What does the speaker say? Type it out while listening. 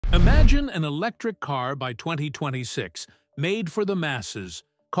Imagine an electric car by 2026, made for the masses,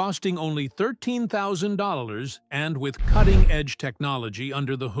 costing only $13,000 and with cutting-edge technology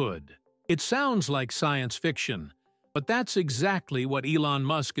under the hood. It sounds like science fiction, but that's exactly what Elon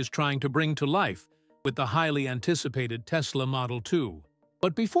Musk is trying to bring to life with the highly anticipated Tesla Model 2.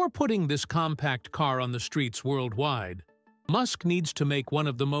 But before putting this compact car on the streets worldwide, Musk needs to make one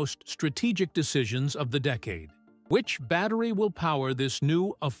of the most strategic decisions of the decade. Which battery will power this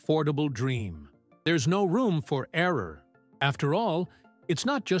new, affordable dream? There's no room for error. After all, it's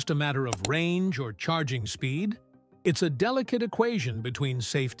not just a matter of range or charging speed. It's a delicate equation between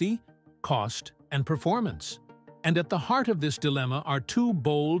safety, cost, and performance. And at the heart of this dilemma are two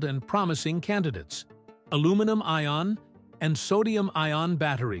bold and promising candidates: aluminum-ion and sodium-ion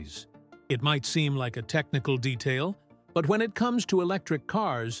batteries. It might seem like a technical detail, but when it comes to electric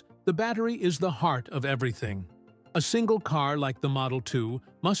cars, the battery is the heart of everything. A single car like the Model 2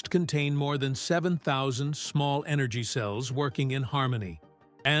 must contain more than 7,000 small energy cells working in harmony,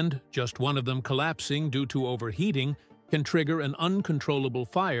 and just one of them collapsing due to overheating can trigger an uncontrollable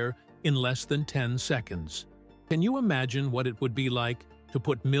fire in less than 10 seconds. Can you imagine what it would be like to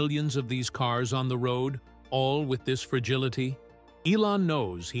put millions of these cars on the road, all with this fragility? Elon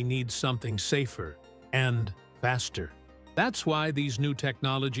knows he needs something safer and faster. That's why these new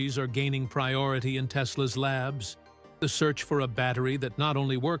technologies are gaining priority in Tesla's labs. The search for a battery that not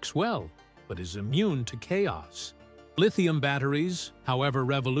only works well, but is immune to chaos. Lithium batteries, however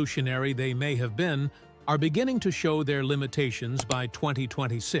revolutionary they may have been, are beginning to show their limitations by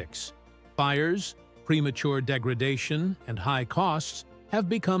 2026. Fires, premature degradation, and high costs have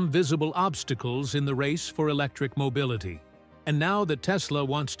become visible obstacles in the race for electric mobility. And now that Tesla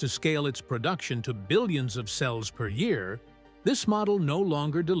wants to scale its production to billions of cells per year, this model no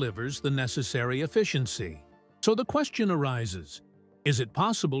longer delivers the necessary efficiency. So the question arises, is it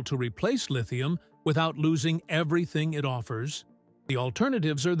possible to replace lithium without losing everything it offers? The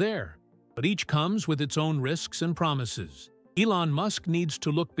alternatives are there, but each comes with its own risks and promises. Elon Musk needs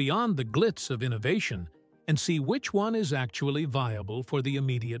to look beyond the glitz of innovation and see which one is actually viable for the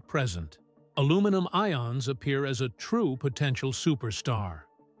immediate present. Aluminum ions appear as a true potential superstar.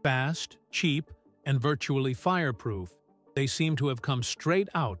 Fast, cheap, and virtually fireproof, they seem to have come straight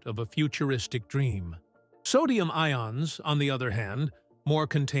out of a futuristic dream. Sodium ions, on the other hand, more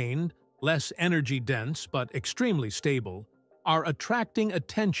contained, less energy-dense but extremely stable, are attracting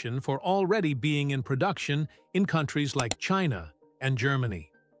attention for already being in production in countries like China and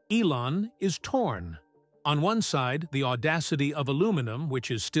Germany. Elon is torn. On one side, the audacity of aluminum, which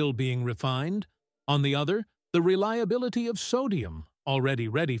is still being refined. On the other, the reliability of sodium, already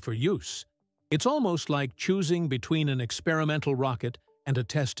ready for use. It's almost like choosing between an experimental rocket and a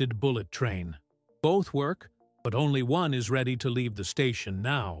tested bullet train. Both work, but only one is ready to leave the station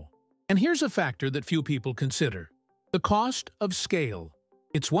now. And here's a factor that few people consider: the cost of scale.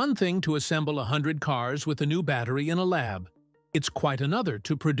 It's one thing to assemble 100 cars with a new battery in a lab. It's quite another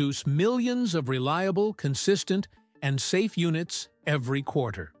to produce millions of reliable, consistent, and safe units every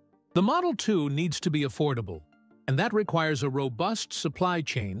quarter. The Model 2 needs to be affordable, and that requires a robust supply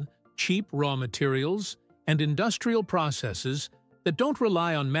chain, cheap raw materials, and industrial processes that don't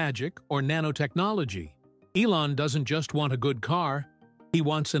rely on magic or nanotechnology. Elon doesn't just want a good car, he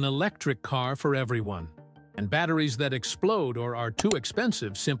wants an electric car for everyone. And batteries that explode or are too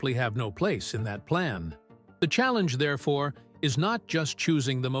expensive simply have no place in that plan. The challenge, therefore, is not just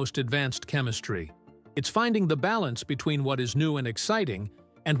choosing the most advanced chemistry. It's finding the balance between what is new and exciting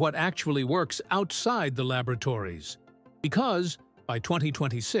and what actually works outside the laboratories. Because, by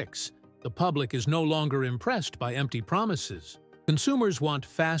 2026, the public is no longer impressed by empty promises. Consumers want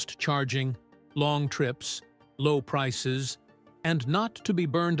fast charging, long trips, low prices, and not to be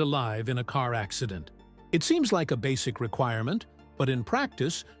burned alive in a car accident. It seems like a basic requirement, but in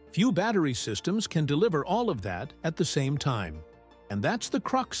practice, few battery systems can deliver all of that at the same time. And that's the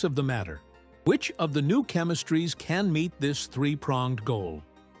crux of the matter. Which of the new chemistries can meet this three-pronged goal?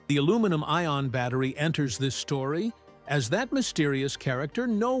 The aluminum-ion battery enters this story as that mysterious character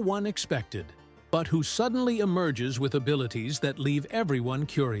no one expected, but who suddenly emerges with abilities that leave everyone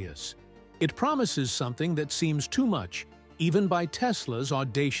curious. It promises something that seems too much, even by Tesla's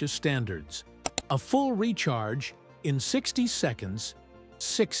audacious standards. A full recharge in 60 seconds,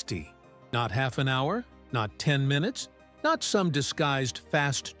 60. Not half an hour, not 10 minutes, not some disguised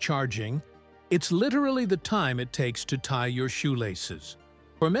fast charging. It's literally the time it takes to tie your shoelaces.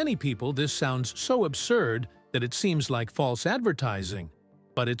 For many people, this sounds so absurd that it seems like false advertising.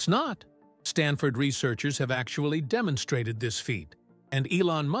 But it's not. Stanford researchers have actually demonstrated this feat. And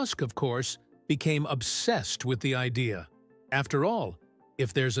Elon Musk, of course, became obsessed with the idea. After all,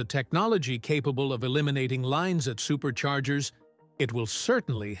 If there's a technology capable of eliminating lines at superchargers, it will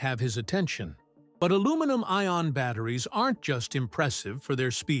certainly have his attention. But aluminum-ion batteries aren't just impressive for their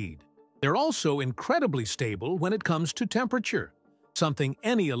speed. They're also incredibly stable when it comes to temperature, something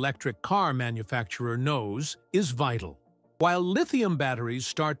any electric car manufacturer knows is vital. While lithium batteries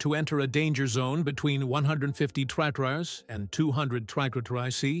start to enter a danger zone between 150 tetras and 200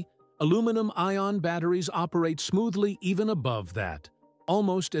 tetras, aluminum-ion batteries operate smoothly even above that,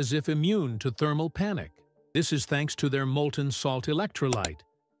 almost as if immune to thermal panic. This is thanks to their molten salt electrolyte,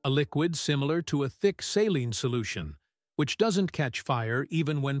 a liquid similar to a thick saline solution, which doesn't catch fire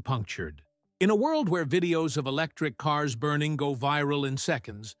even when punctured. In a world where videos of electric cars burning go viral in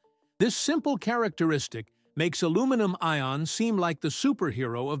seconds, this simple characteristic makes aluminum ion seem like the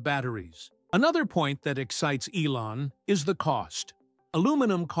superhero of batteries. Another point that excites Elon is the cost.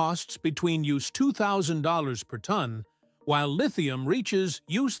 Aluminum costs between $2,000 per ton, while lithium reaches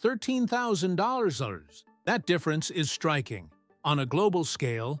 $13,000. That difference is striking. On a global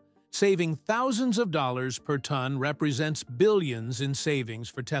scale, saving thousands of dollars per ton represents billions in savings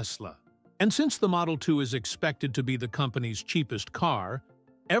for Tesla. And since the Model 2 is expected to be the company's cheapest car,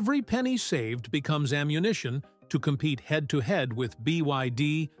 every penny saved becomes ammunition to compete head-to-head with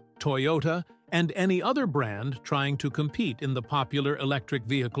BYD, Toyota, and any other brand trying to compete in the popular electric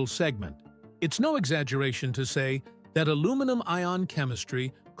vehicle segment. It's no exaggeration to say that aluminum-ion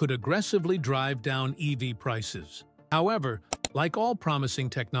chemistry could aggressively drive down EV prices. However, like all promising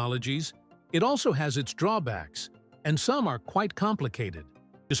technologies, it also has its drawbacks, and some are quite complicated.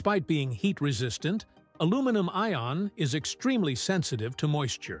 Despite being heat-resistant, aluminum ion is extremely sensitive to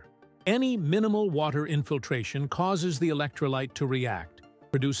moisture. Any minimal water infiltration causes the electrolyte to react,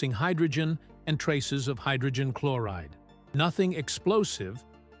 producing hydrogen and traces of hydrogen chloride. Nothing explosive,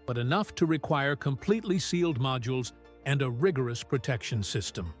 but enough to require completely sealed modules and a rigorous protection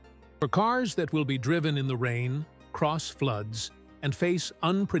system. For cars that will be driven in the rain, cross floods, and face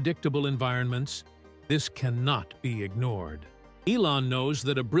unpredictable environments, this cannot be ignored. Elon knows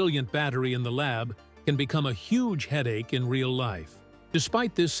that a brilliant battery in the lab can become a huge headache in real life.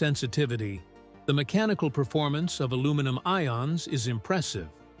 Despite this sensitivity, the mechanical performance of aluminum ions is impressive.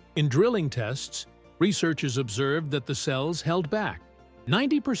 In drilling tests, researchers observed that the cells held back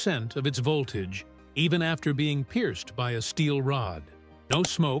 90% of its voltage even after being pierced by a steel rod. No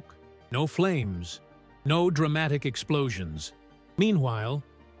smoke, no flames, no dramatic explosions. Meanwhile,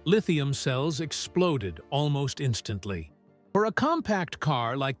 lithium cells exploded almost instantly. For a compact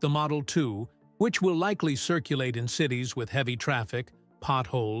car like the Model 2, which will likely circulate in cities with heavy traffic,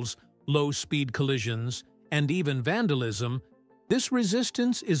 potholes, low-speed collisions, and even vandalism, this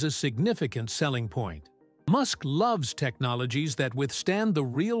resistance is a significant selling point. Musk loves technologies that withstand the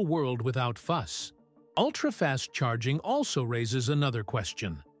real world without fuss. Ultra-fast charging also raises another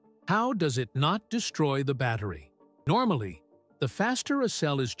question. How does it not destroy the battery? Normally, the faster a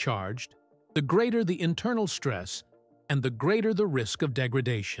cell is charged, the greater the internal stress and the greater the risk of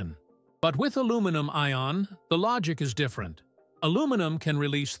degradation. But with aluminum ion, the logic is different. Aluminum can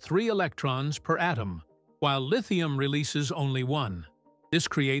release 3 electrons per atom, while lithium releases only 1. This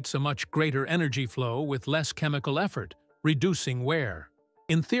creates a much greater energy flow with less chemical effort, reducing wear.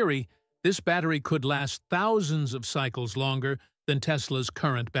 In theory, this battery could last thousands of cycles longer than Tesla's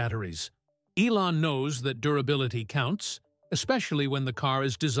current batteries. Elon knows that durability counts, especially when the car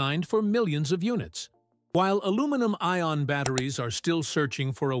is designed for millions of units. While aluminum-ion batteries are still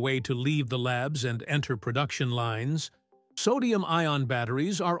searching for a way to leave the labs and enter production lines, sodium-ion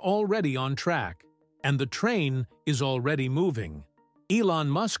batteries are already on track, and the train is already moving. Elon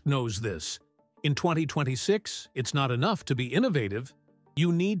Musk knows this. In 2026, it's not enough to be innovative.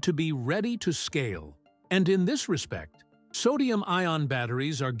 You need to be ready to scale. And in this respect, sodium-ion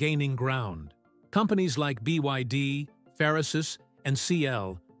batteries are gaining ground. Companies like BYD, Ferrosis, and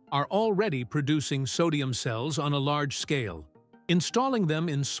CL are already producing sodium cells on a large scale, installing them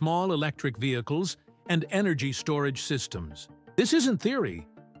in small electric vehicles and energy storage systems. This isn't theory,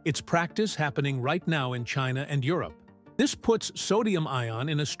 it's practice happening right now in China and Europe. This puts sodium-ion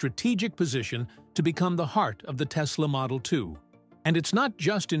in a strategic position to become the heart of the Tesla Model 2. And it's not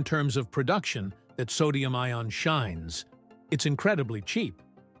just in terms of production that sodium-ion shines. It's incredibly cheap.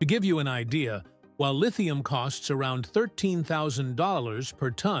 To give you an idea, while lithium costs around $13,000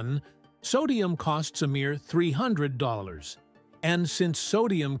 per ton, sodium costs a mere $300. And since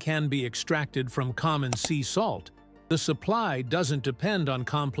sodium can be extracted from common sea salt, the supply doesn't depend on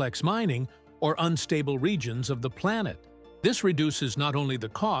complex mining or unstable regions of the planet. This reduces not only the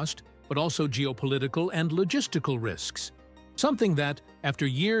cost, but also geopolitical and logistical risks. Something that, after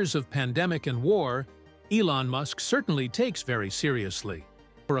years of pandemic and war, Elon Musk certainly takes very seriously.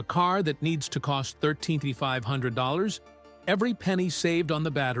 For a car that needs to cost $13,500, every penny saved on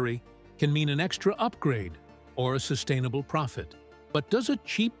the battery can mean an extra upgrade or a sustainable profit. But does a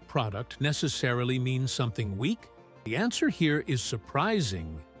cheap product necessarily mean something weak? The answer here is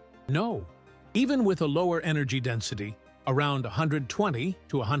surprising. No. Even with a lower energy density, around $120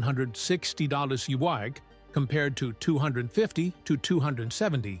 to $160 UAG, compared to $250 to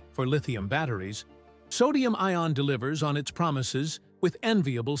 $270 for lithium batteries, sodium-ion delivers on its promises with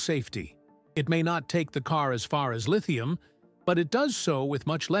enviable safety. It may not take the car as far as lithium, but it does so with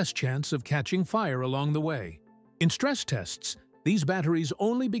much less chance of catching fire along the way. In stress tests, these batteries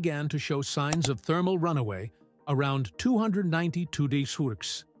only began to show signs of thermal runaway around 292 degrees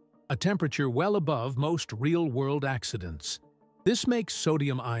Celsius, a temperature well above most real-world accidents. This makes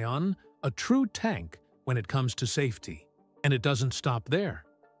sodium-ion a true tank when it comes to safety. And it doesn't stop there.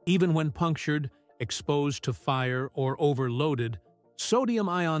 Even when punctured, exposed to fire, or overloaded,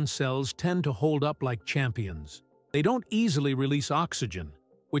 sodium-ion cells tend to hold up like champions. They don't easily release oxygen,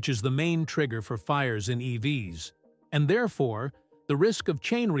 which is the main trigger for fires in EVs, and therefore, the risk of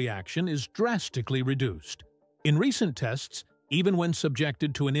chain reaction is drastically reduced. In recent tests, even when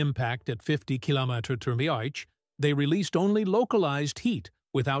subjected to an impact at 50 km/h, they released only localized heat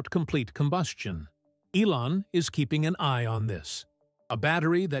without complete combustion. Elon is keeping an eye on this. A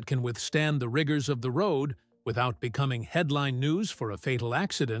battery that can withstand the rigors of the road without becoming headline news for a fatal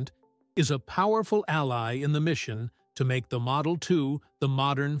accident is a powerful ally in the mission to make the Model 2 the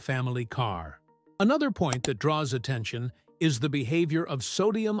modern family car. Another point that draws attention is the behavior of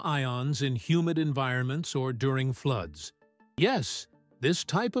sodium ions in humid environments or during floods. Yes, this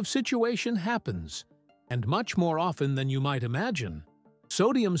type of situation happens, and much more often than you might imagine.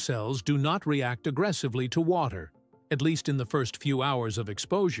 Sodium cells do not react aggressively to water, at least in the first few hours of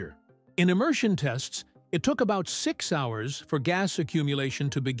exposure. In immersion tests, it took about 6 hours for gas accumulation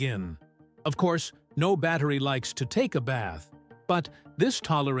to begin. Of course, no battery likes to take a bath, but this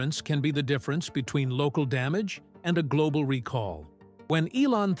tolerance can be the difference between local damage and a global recall. When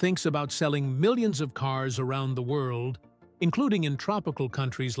Elon thinks about selling millions of cars around the world, including in tropical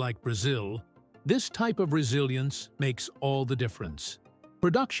countries like Brazil, this type of resilience makes all the difference.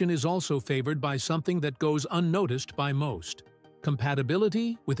 Production is also favored by something that goes unnoticed by most: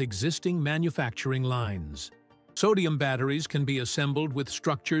 compatibility with existing manufacturing lines. Sodium batteries can be assembled with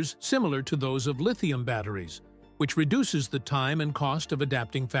structures similar to those of lithium batteries, which reduces the time and cost of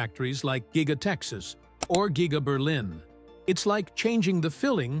adapting factories like Giga Texas or Giga Berlin. It's like changing the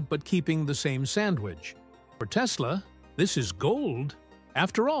filling but keeping the same sandwich. For Tesla, this is gold.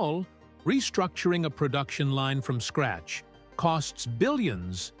 After all, restructuring a production line from scratch costs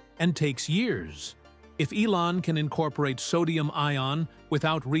billions and takes years. If Elon can incorporate sodium ion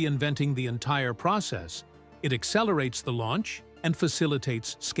without reinventing the entire process, it accelerates the launch and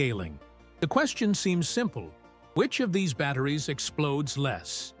facilitates scaling. The question seems simple: which of these batteries explodes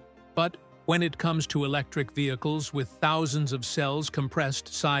less? But when it comes to electric vehicles with thousands of cells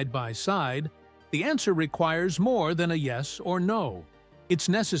compressed side by side, the answer requires more than a yes or no. It's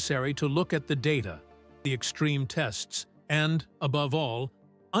necessary to look at the data, the extreme tests, and, above all,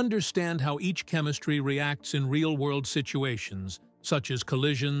 understand how each chemistry reacts in real-world situations, such as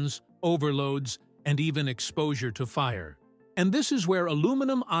collisions, overloads, and even exposure to fire. And this is where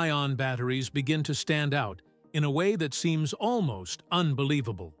aluminum-ion batteries begin to stand out in a way that seems almost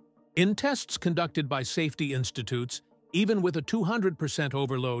unbelievable. In tests conducted by safety institutes, even with a 200%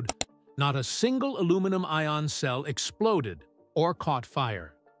 overload, not a single aluminum-ion cell exploded or caught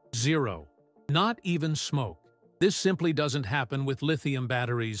fire. Zero. Not even smoke. This simply doesn't happen with lithium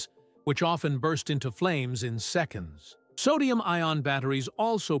batteries, which often burst into flames in seconds. Sodium-ion batteries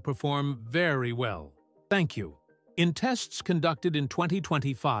also perform very well. Thank you. In tests conducted in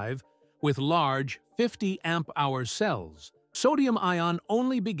 2025 with large 50 amp-hour cells, sodium-ion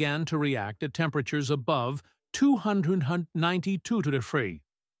only began to react at temperatures above 292 degrees.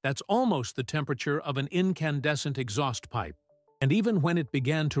 That's almost the temperature of an incandescent exhaust pipe. And even when it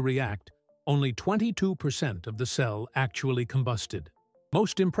began to react, only 22% of the cell actually combusted.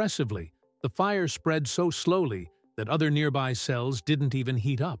 Most impressively, the fire spread so slowly that other nearby cells didn't even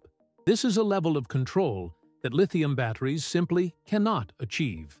heat up. This is a level of control that lithium batteries simply cannot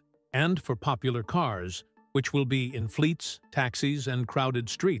achieve. And for popular cars, which will be in fleets, taxis, and crowded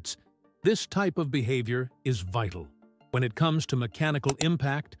streets, this type of behavior is vital. When it comes to mechanical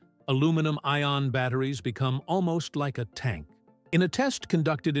impact, aluminum-ion batteries become almost like a tank. In a test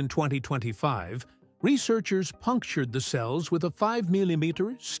conducted in 2025, researchers punctured the cells with a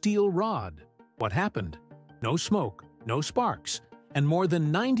 5mm steel rod. What happened? No smoke, no sparks, and more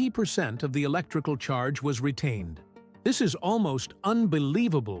than 90% of the electrical charge was retained. This is almost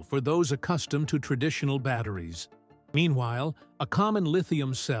unbelievable for those accustomed to traditional batteries. Meanwhile, a common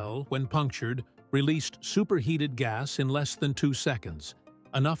lithium cell, when punctured, released superheated gas in less than 2 seconds,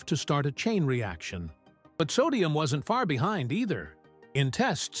 enough to start a chain reaction. But sodium wasn't far behind either. In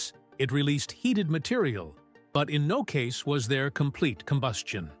tests, it released heated material, but in no case was there complete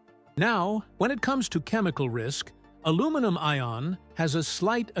combustion. Now, when it comes to chemical risk, aluminum ion has a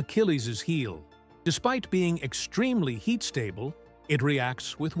slight Achilles' heel. Despite being extremely heat-stable, it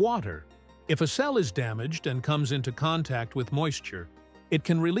reacts with water. If a cell is damaged and comes into contact with moisture, it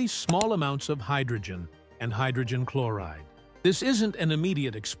can release small amounts of hydrogen and hydrogen chloride. This isn't an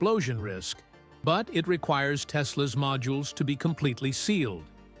immediate explosion risk, but it requires Tesla's modules to be completely sealed,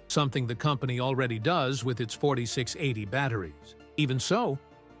 something the company already does with its 4680 batteries. Even so,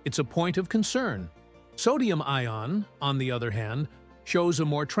 it's a point of concern. Sodium ion, on the other hand, shows a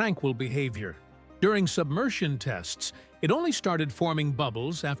more tranquil behavior. During submersion tests, it only started forming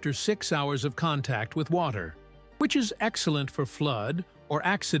bubbles after 6 hours of contact with water, which is excellent for flood or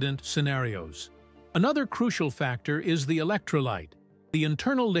accident scenarios. Another crucial factor is the electrolyte, the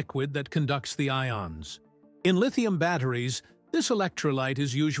internal liquid that conducts the ions. In lithium batteries, this electrolyte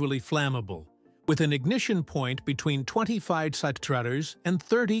is usually flammable, with an ignition point between 25 centigrades and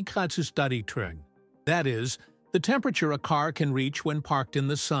 30 Celsius. That is, the temperature a car can reach when parked in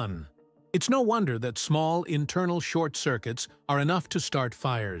the sun. It's no wonder that small internal short circuits are enough to start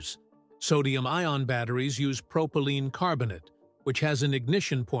fires. Sodium-ion batteries use propylene carbonate, which has an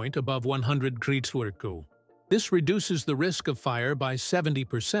ignition point above 100 Celsius. This reduces the risk of fire by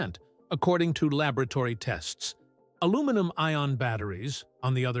 70%, according to laboratory tests. Aluminum-ion batteries,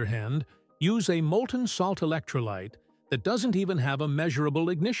 on the other hand, use a molten salt electrolyte that doesn't even have a measurable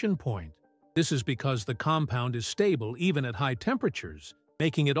ignition point. This is because the compound is stable even at high temperatures,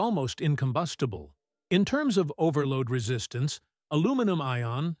 making it almost incombustible. In terms of overload resistance, aluminum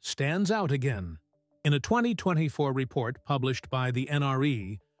ion stands out again. In a 2024 report published by the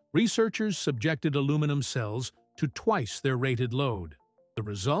NRE, researchers subjected aluminum cells to twice their rated load. The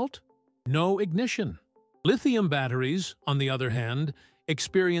result? No ignition. Lithium batteries, on the other hand,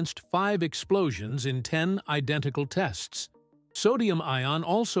 experienced 5 explosions in 10 identical tests. Sodium ion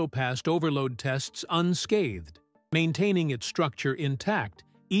also passed overload tests unscathed, maintaining its structure intact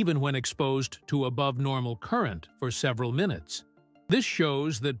even when exposed to above normal current for several minutes. This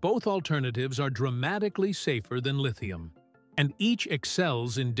shows that both alternatives are dramatically safer than lithium, and each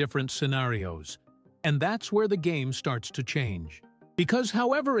excels in different scenarios. And that's where the game starts to change. Because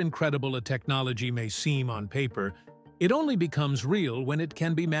however incredible a technology may seem on paper, it only becomes real when it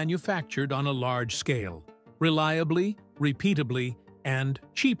can be manufactured on a large scale, reliably, repeatably, and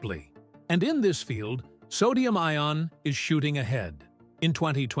cheaply. And in this field, sodium ion is shooting ahead. In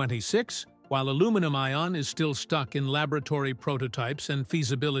 2026, while aluminum ion is still stuck in laboratory prototypes and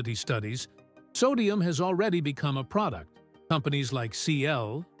feasibility studies, sodium has already become a product. Companies like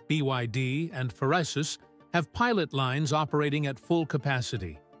CL, BYD, and Phoresis have pilot lines operating at full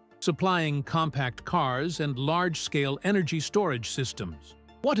capacity, supplying compact cars and large-scale energy storage systems.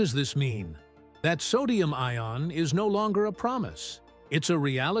 What does this mean? That sodium ion is no longer a promise. It's a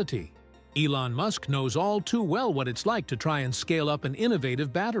reality. Elon Musk knows all too well what it's like to try and scale up an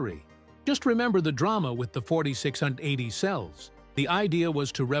innovative battery. Just remember the drama with the 4680 cells. The idea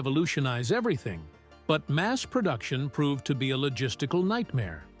was to revolutionize everything, but mass production proved to be a logistical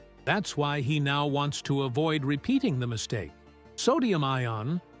nightmare. That's why he now wants to avoid repeating the mistake. Sodium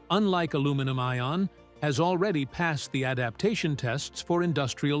ion, unlike aluminum ion, has already passed the adaptation tests for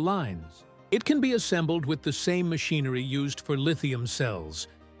industrial lines. It can be assembled with the same machinery used for lithium cells,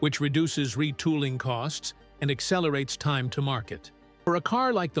 which reduces retooling costs and accelerates time to market. For a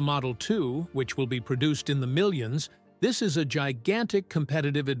car like the Model 2, which will be produced in the millions, this is a gigantic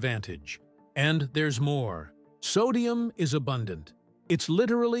competitive advantage. And there's more. Sodium is abundant. It's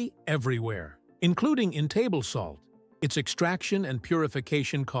literally everywhere, including in table salt. Its extraction and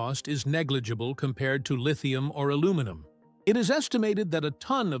purification cost is negligible compared to lithium or aluminum. It is estimated that a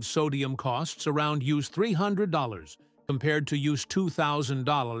ton of sodium costs around $300 compared to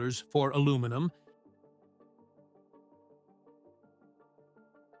 $2,000 for aluminum